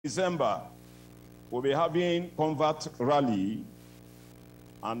December, we'll be having convert rally,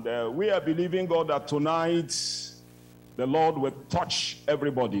 and we are believing God that tonight the Lord will touch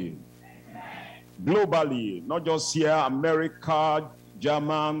everybody globally, not just here, America,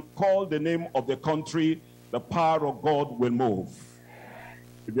 German. Call the name of the country, the power of God will move.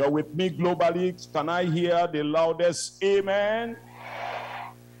 If you're with me globally, can I hear the loudest amen?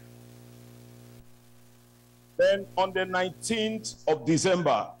 Then on the 19th of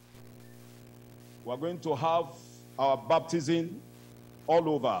December, we're going to have our baptism all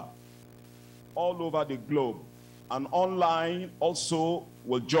over the globe. And online also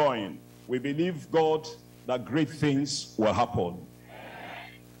will join. We believe God that great things will happen.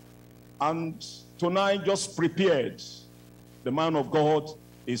 And tonight, just prepared. The man of God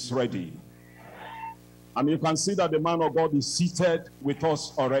is ready. And you can see that the man of God is seated with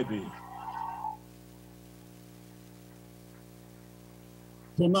us already.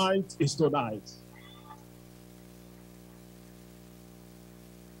 Tonight is tonight.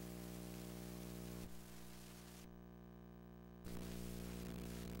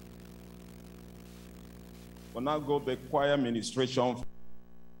 We'll now go the choir ministration.